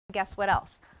Guess what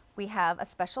else? We have a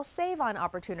special save-on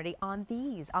opportunity on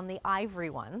these, on the ivory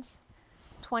ones.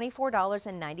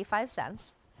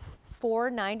 $24.95,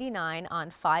 $4.99 on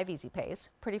 5 easy pays.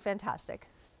 Pretty fantastic.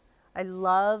 I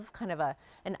love kind of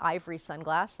an ivory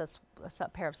sunglass. That's a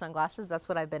pair of sunglasses. That's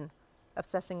what I've been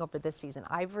obsessing over this season.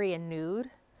 Ivory and nude.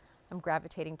 I'm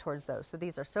gravitating towards those. So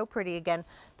these are so pretty. Again,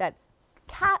 that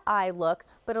cat eye look,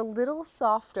 but a little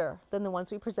softer than the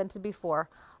ones we presented before.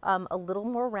 A little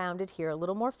more rounded here, a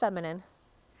little more feminine.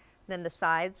 Then the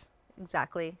sides,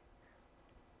 exactly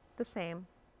the same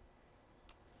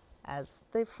as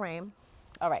the frame.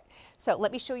 All right, so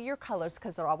let me show you your colors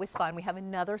because they're always fun. We have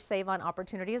another save-on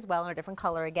opportunity as well in a different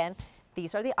color again.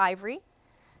 These are the ivory.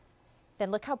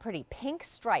 Then look how pretty, pink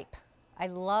stripe. I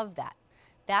love that.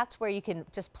 That's where you can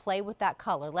just play with that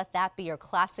color. Let that be your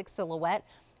classic silhouette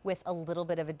with a little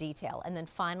bit of a detail. And then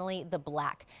finally, the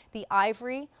black. The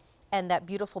ivory and that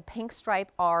beautiful pink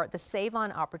stripe are the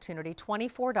save-on opportunity,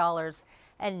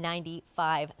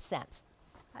 $24.95.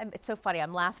 It's so funny,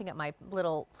 I'm laughing at my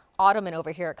little ottoman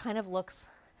over here. It kind of looks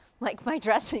like my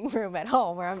dressing room at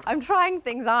home where I'm trying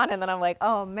things on and then I'm like,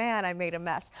 oh man, I made a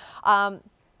mess. But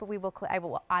we will,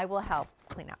 I will help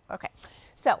clean up. Okay,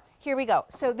 so here we go.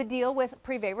 So the deal with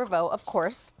Prive Revaux, of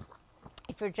course,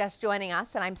 if you're just joining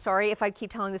us, and I'm sorry if I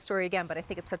keep telling the story again, but I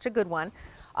think it's such a good one.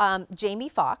 Jamie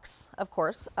Foxx, of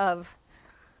course, of,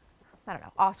 I don't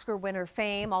know, Oscar winner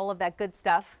fame, all of that good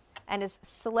stuff, and his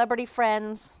celebrity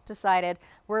friends decided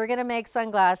we're gonna make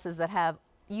sunglasses that have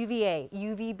UVA,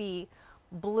 UVB,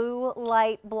 blue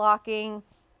light blocking,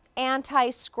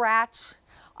 anti-scratch,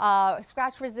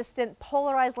 scratch resistant,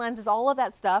 polarized lenses, all of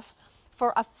that stuff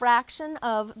for a fraction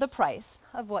of the price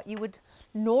of what you would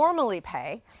normally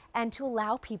pay, and to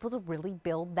allow people to really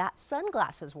build that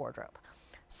sunglasses wardrobe.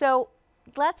 So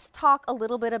let's talk a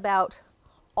little bit about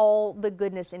all the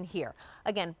goodness in here.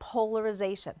 Again,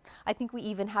 polarization. I think we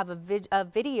even have a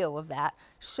video of that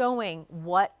showing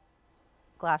what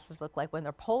glasses look like when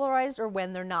they're polarized or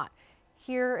when they're not.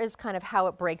 Here is kind of how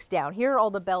it breaks down. Here are all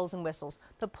the bells and whistles,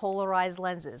 the polarized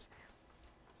lenses.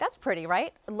 That's pretty,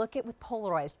 right? Look at with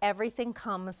polarized, everything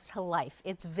comes to life.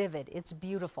 It's vivid, it's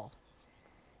beautiful.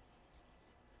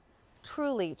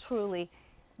 Truly, truly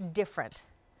different.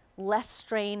 Less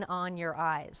strain on your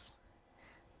eyes.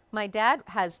 My dad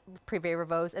has Prive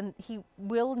Revaux and he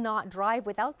will not drive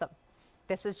without them.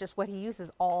 This is just what he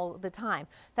uses all the time.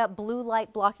 That blue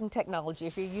light blocking technology,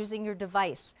 if you're using your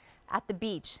device at the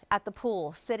beach, at the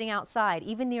pool, sitting outside,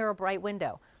 even near a bright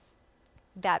window,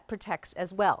 that protects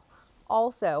as well.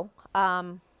 Also,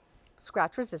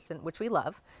 scratch resistant, which we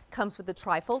love, comes with the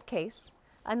trifold case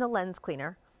and the lens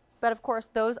cleaner. But of course,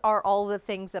 those are all the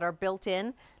things that are built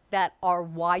in that are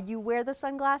why you wear the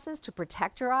sunglasses, to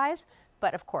protect your eyes.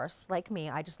 But of course, like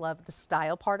me, I just love the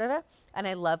style part of it. And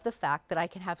I love the fact that I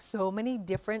can have so many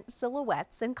different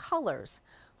silhouettes and colors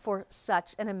for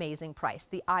such an amazing price.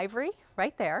 The ivory,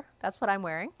 right there, that's what I'm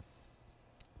wearing.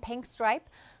 Pink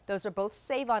stripe, those are both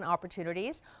save-on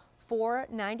opportunities.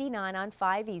 $4.99 on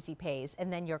 5 easy pays.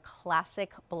 And then your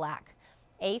classic black.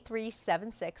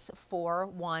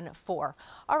 A376414.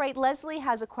 All right, Leslie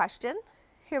has a question.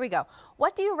 Here we go.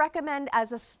 What do you recommend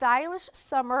as a stylish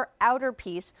summer outer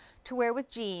piece to wear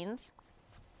with jeans,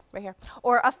 right here,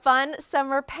 or a fun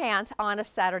summer pant on a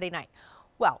Saturday night?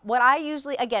 Well, what I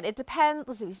usually, again, it depends.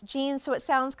 Let's see, jeans, so it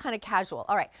sounds kind of casual.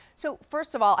 All right, so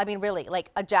first of all, I mean, really,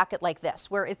 like a jacket like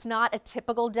this, where it's not a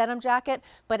typical denim jacket,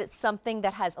 but it's something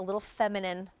that has a little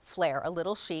feminine flair, a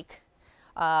little chic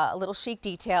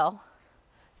detail,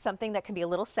 something that can be a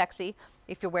little sexy.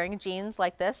 If you're wearing jeans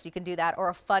like this, you can do that, or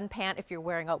a fun pant if you're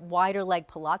wearing a wider leg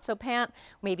palazzo pant,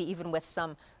 maybe even with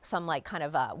some like kind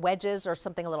of wedges or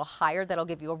something a little higher that'll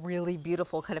give you a really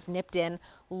beautiful kind of nipped in,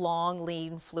 long,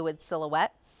 lean, fluid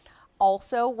silhouette.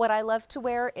 Also, what I love to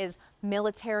wear is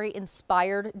military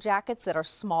inspired jackets that are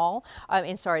small,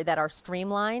 that are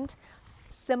streamlined.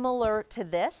 Similar to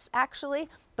this actually,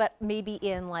 but maybe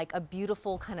in like a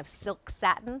beautiful kind of silk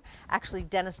satin. Actually,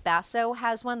 Dennis Basso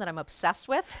has one that I'm obsessed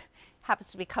with.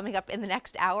 Happens to be coming up in the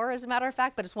next hour, as a matter of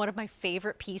fact, but it's one of my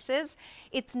favorite pieces.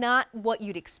 It's not what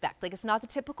you'd expect. Like, it's not the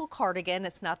typical cardigan,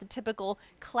 it's not the typical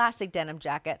classic denim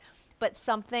jacket, but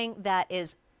something that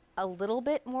is a little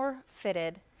bit more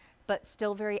fitted, but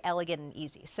still very elegant and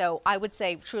easy. So I would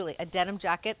say truly a denim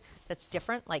jacket that's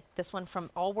different, like this one from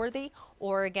Allworthy,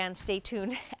 or again, stay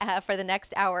tuned for the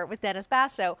next hour with Dennis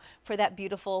Basso for that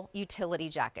beautiful utility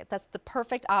jacket. That's the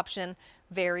perfect option,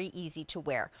 very easy to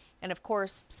wear. And of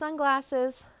course,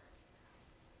 sunglasses.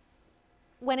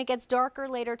 When it gets darker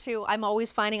later too, I'm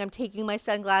always finding I'm taking my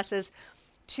sunglasses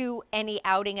to any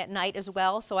outing at night as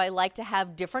well. So I like to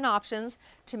have different options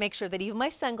to make sure that even my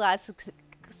sunglasses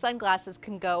sunglasses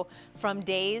can go from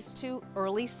days to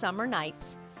early summer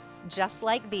nights, just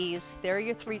like these. There are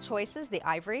your three choices: the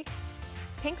ivory,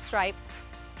 pink stripe,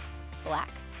 black.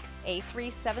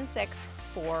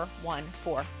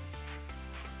 A376414.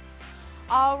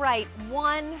 All right,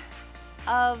 one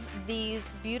of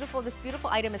this beautiful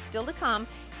item is still to come.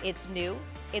 It's new,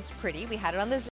 it's pretty. We had it on the